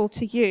valuable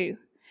to you,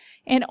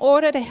 in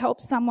order to help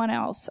someone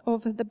else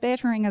or for the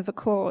bettering of a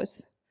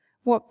cause.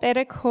 What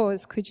better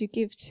cause could you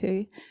give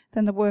to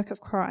than the work of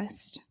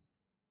Christ?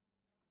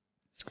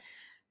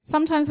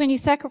 Sometimes when you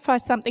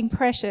sacrifice something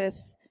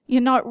precious,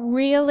 you're not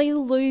really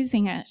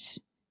losing it.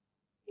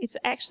 It's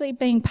actually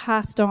being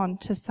passed on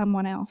to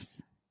someone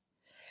else.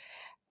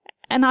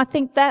 And I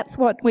think that's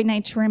what we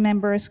need to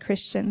remember as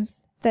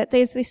Christians, that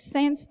there's this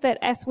sense that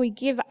as we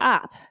give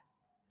up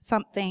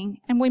something,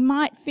 and we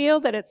might feel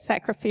that it's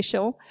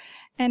sacrificial,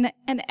 and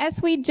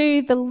as we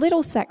do the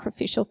little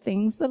sacrificial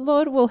things, the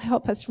Lord will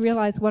help us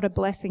realize what a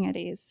blessing it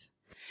is.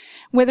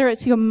 Whether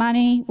it's your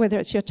money, whether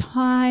it's your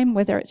time,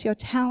 whether it's your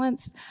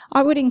talents,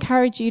 I would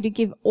encourage you to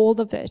give all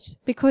of it,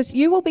 because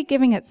you will be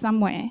giving it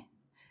somewhere.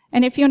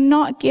 And if you're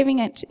not giving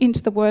it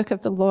into the work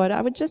of the Lord,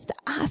 I would just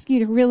ask you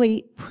to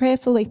really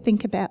prayerfully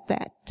think about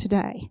that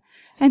today.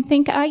 And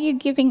think, are you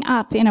giving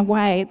up in a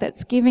way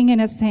that's giving in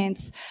a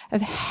sense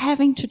of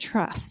having to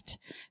trust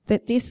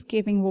that this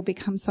giving will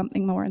become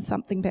something more and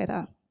something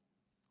better?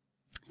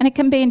 And it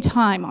can be in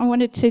time. I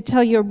wanted to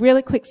tell you a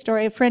really quick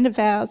story. A friend of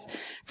ours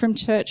from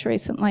church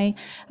recently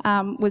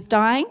was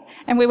dying,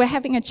 and we were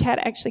having a chat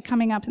actually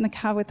coming up in the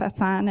car with our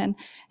son,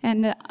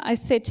 and I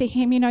said to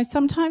him, you know,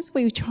 sometimes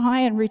we try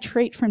and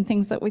retreat from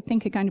things that we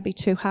think are going to be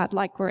too hard,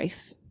 like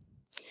grief.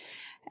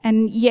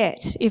 And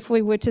yet, if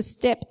we were to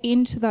step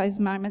into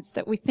those moments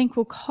that we think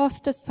will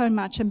cost us so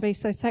much and be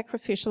so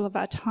sacrificial of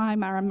our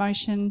time, our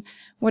emotion,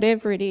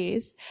 whatever it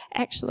is,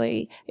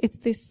 actually, it's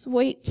this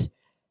sweet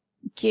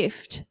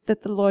gift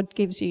that the Lord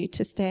gives you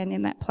to stand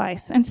in that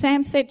place. And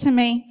Sam said to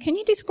me, can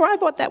you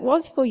describe what that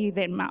was for you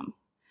then, Mum?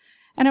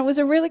 And it was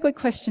a really good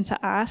question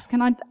to ask,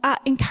 and I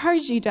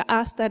encourage you to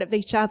ask that of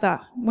each other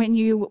when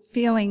you're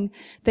feeling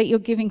that you're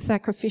giving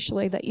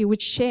sacrificially, that you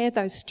would share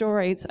those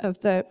stories of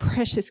the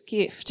precious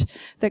gift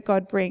that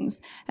God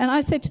brings. And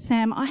I said to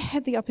Sam, I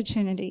had the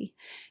opportunity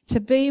to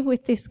be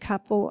with this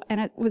couple,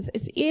 and it was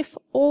as if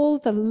all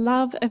the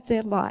love of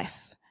their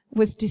life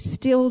was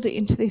distilled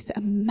into this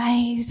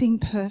amazing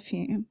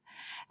perfume,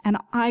 and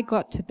I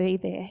got to be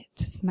there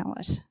to smell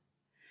it.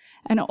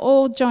 And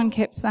all John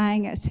kept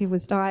saying as he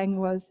was dying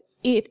was,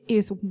 it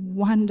is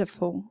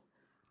wonderful.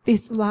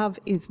 This love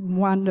is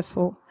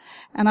wonderful.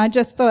 And I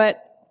just thought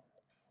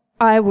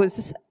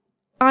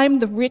I'm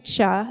the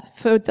richer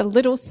for the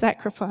little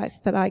sacrifice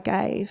that I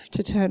gave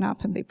to turn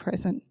up and be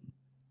present.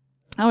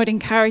 I would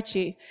encourage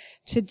you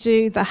to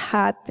do the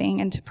hard thing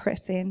and to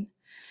press in.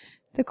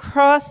 The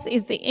cross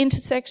is the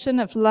intersection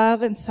of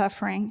love and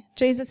suffering.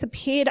 Jesus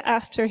appeared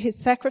after his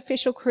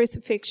sacrificial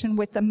crucifixion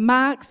with the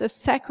marks of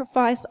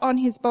sacrifice on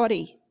his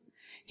body.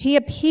 He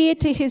appeared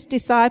to his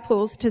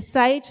disciples to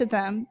say to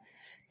them,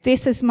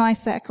 this is my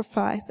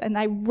sacrifice, and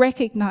they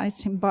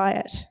recognized him by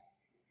it.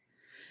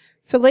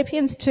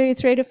 Philippians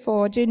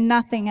 2:3-4, do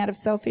nothing out of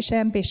selfish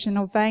ambition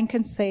or vain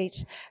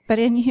conceit, but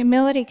in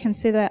humility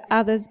consider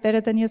others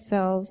better than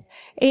yourselves.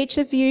 Each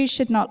of you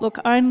should not look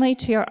only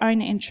to your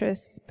own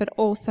interests, but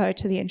also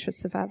to the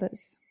interests of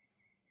others.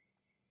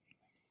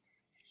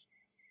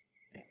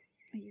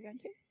 Are you going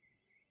to?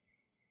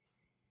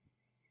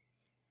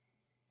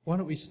 Why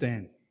don't we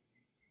stand?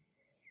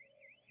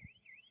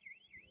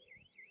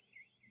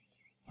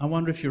 I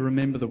wonder if you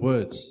remember the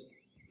words.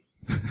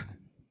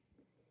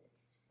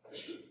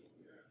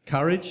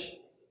 Courage,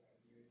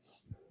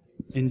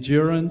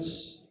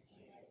 endurance,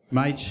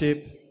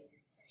 mateship,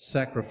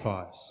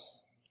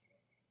 sacrifice.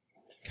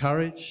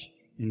 Courage,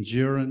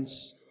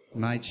 endurance,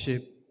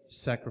 mateship,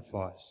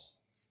 sacrifice.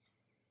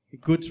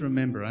 Good to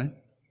remember, eh?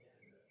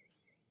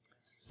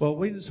 Well,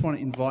 we just want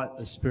to invite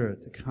the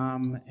Spirit to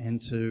come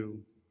and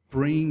to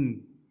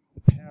bring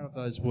the power of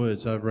those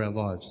words over our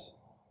lives.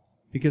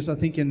 Because I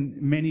think in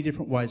many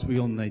different ways we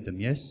all need them,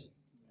 yes?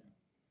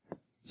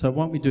 So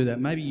why don't we do that?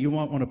 Maybe you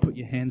might want to put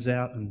your hands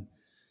out and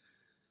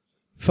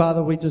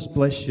Father, we just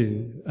bless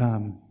you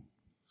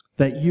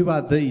that you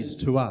are these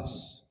to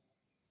us.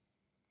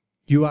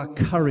 You are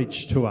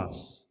courage to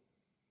us.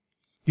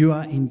 You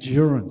are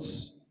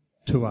endurance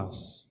to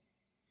us.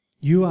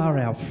 You are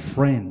our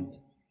friend.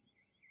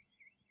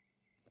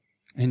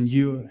 And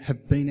you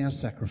have been our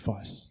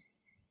sacrifice.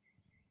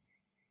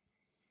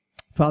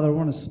 Father, I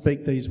want to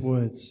speak these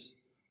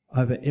words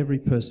over every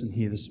person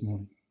here this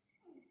morning.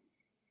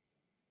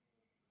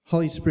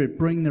 Holy Spirit,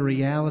 bring the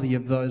reality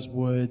of those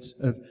words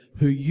of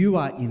who you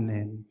are in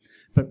them,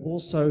 but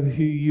also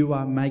who you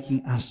are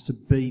making us to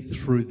be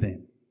through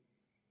them.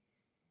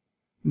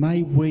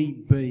 May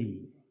we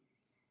be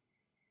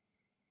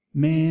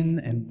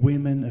men and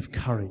women of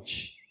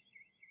courage.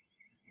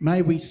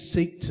 May we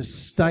seek to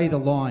stay the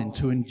line,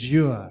 to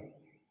endure,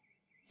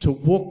 to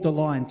walk the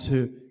line,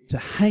 to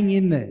hang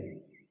in there.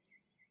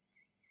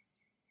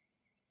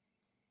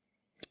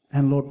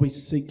 And Lord, we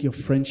seek your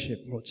friendship,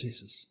 Lord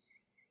Jesus.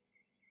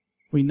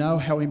 We know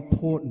how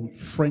important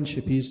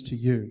friendship is to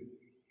you.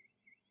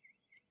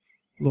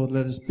 Lord,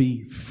 let us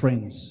be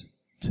friends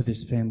to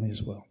this family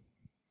as well.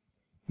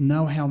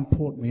 Know how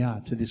important we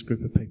are to this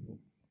group of people.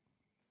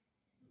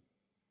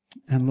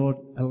 And Lord,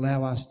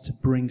 allow us to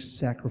bring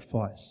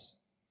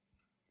sacrifice,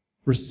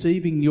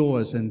 receiving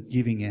yours and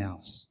giving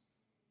ours.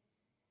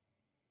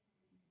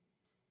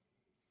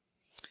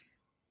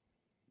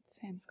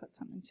 Sam's got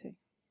something too.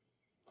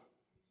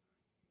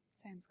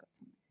 Sam's got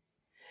something.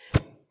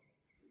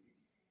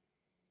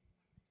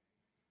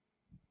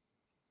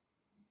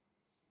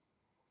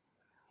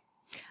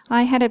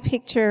 I had a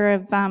picture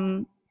of,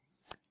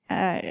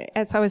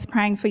 as I was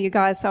praying for you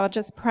guys, so I'll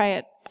just pray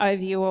it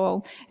over you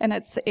all. And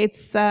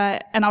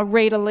and I'll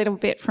read a little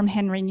bit from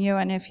Henry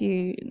Newen, if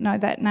you know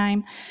that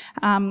name.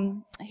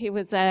 He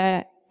was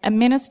a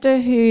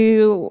minister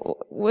who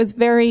was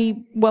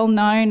very well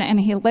known, and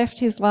he left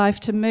his life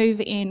to move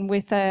in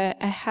with a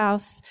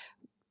house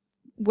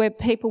where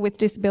people with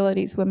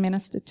disabilities were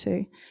ministered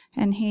to.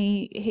 And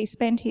he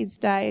spent his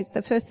days,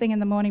 the first thing in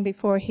the morning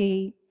before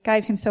he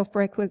gave himself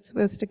breakfast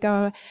was to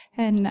go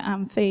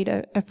and feed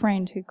a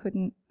friend who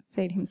couldn't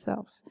feed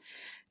himself,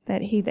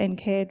 that he then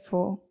cared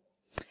for.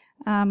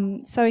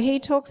 So he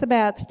talks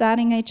about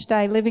starting each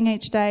day, living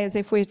each day as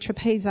if we're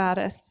trapeze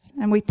artists,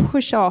 and we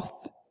push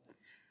off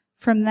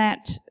from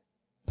that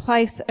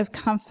place of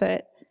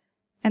comfort.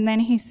 And then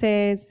he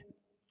says,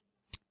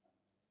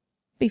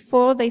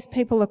 before these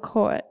people are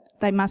caught,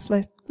 they must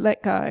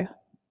let go.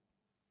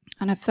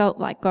 And I felt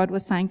like God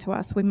was saying to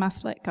us, we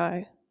must let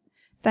go.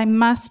 They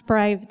must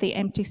brave the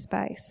empty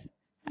space.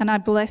 And I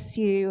bless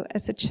you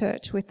as a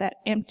church with that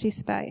empty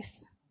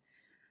space.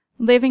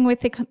 Living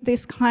with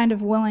this kind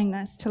of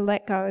willingness to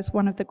let go is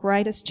one of the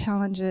greatest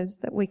challenges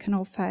that we can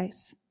all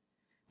face.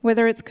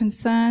 Whether it's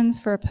concerns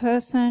for a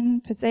person,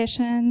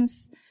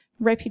 possessions,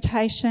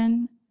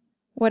 reputation,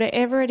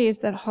 whatever it is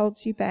that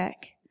holds you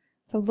back,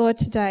 the Lord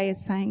today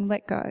is saying,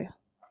 let go.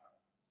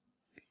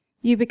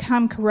 You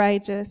become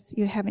courageous,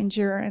 you have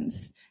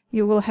endurance,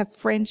 you will have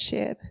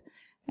friendship,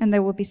 and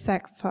there will be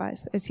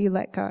sacrifice as you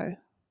let go.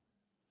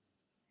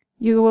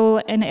 You will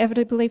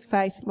inevitably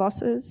face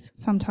losses,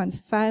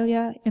 sometimes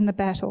failure in the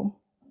battle.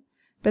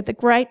 But the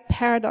great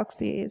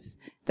paradox is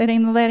that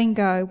in letting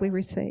go, we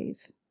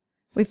receive.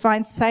 We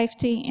find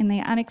safety in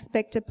the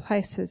unexpected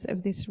places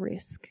of this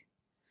risk.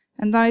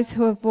 And those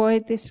who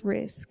avoid this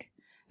risk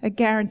are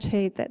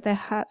guaranteed that their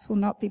hearts will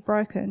not be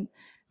broken,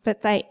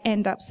 but they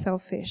end up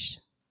selfish.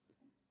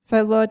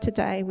 So Lord,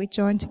 today we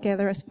join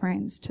together as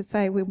friends to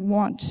say we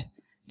want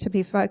to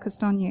be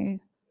focused on you,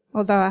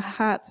 although our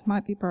hearts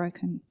might be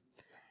broken,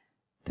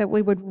 that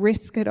we would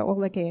risk it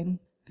all again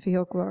for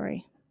your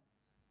glory.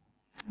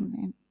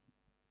 Amen.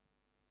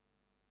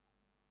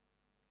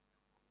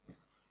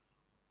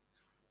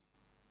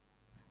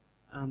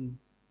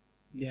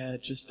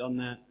 Just on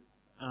that,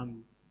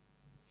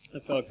 I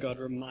felt God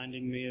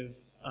reminding me of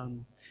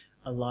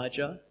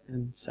Elijah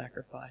and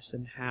sacrifice,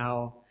 and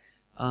how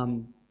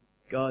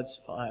God's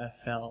fire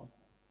fell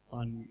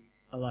on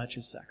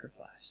Elijah's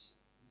sacrifice,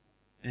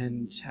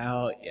 and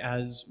how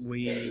as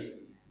we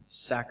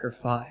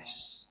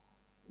sacrifice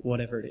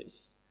whatever it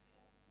is,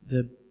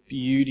 the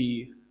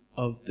beauty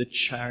of the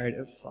chariot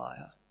of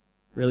fire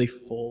really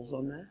falls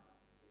on that,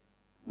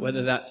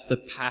 whether that's the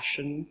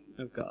passion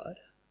of God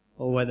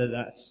or whether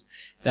that's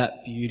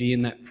that beauty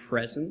and that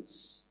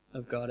presence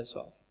of God as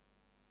well.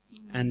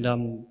 And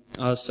I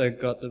also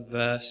got the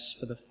verse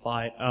for the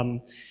fight,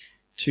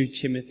 2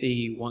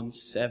 Timothy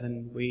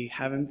 1:7, we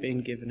haven't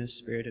been given a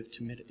spirit of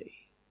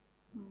timidity,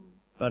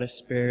 but a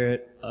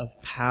spirit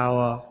of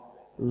power,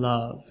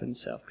 love, and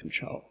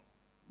self-control.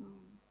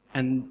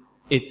 And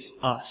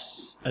it's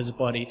us as a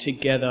body.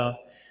 Together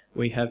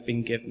we have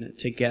been given it.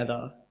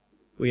 Together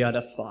we are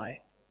to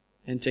fight.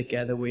 And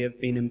together we have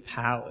been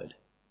empowered.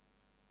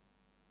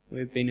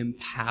 We've been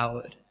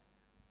empowered.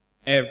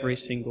 Every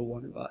single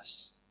one of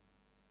us.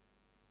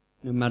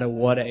 No matter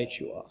what age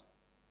you are.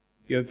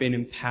 You have been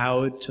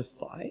empowered to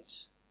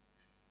fight.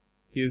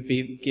 You've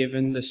been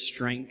given the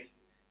strength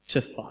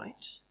to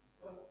fight.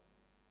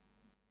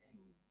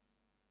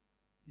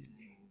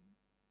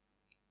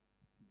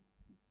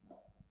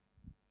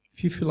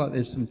 If you feel like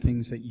there's some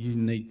things that you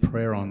need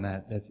prayer on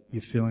that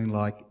you're feeling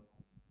like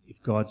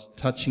if God's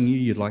touching you,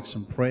 you'd like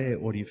some prayer,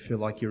 or do you feel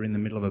like you're in the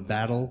middle of a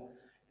battle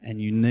and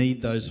you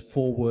need those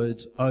 4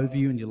 words over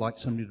you and you'd like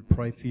somebody to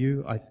pray for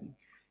you, I think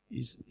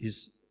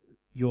is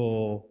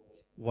your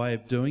way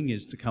of doing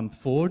is to come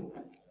forward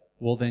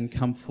well then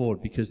come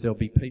forward, because there'll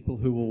be people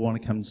who will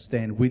want to come and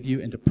stand with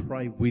you and to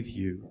pray with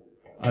you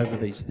over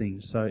these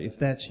things. So if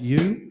that's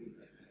you,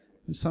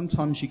 and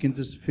sometimes you can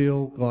just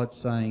feel God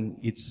saying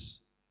it's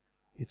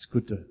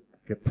good to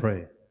get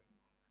prayer.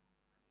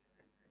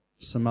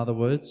 Some other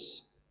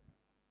words?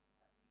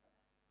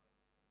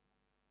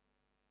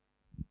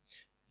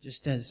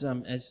 Just as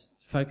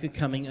folk are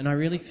coming, and I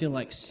really feel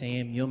like,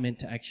 Sam, you're meant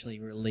to actually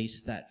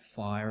release that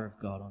fire of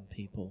God on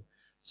people.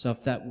 So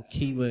if that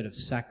key word of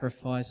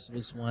sacrifice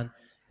was one,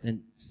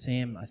 then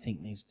Sam, I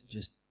think, needs to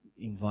just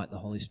invite the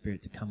Holy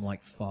Spirit to come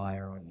like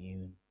fire on you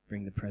and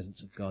bring the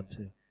presence of God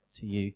to you.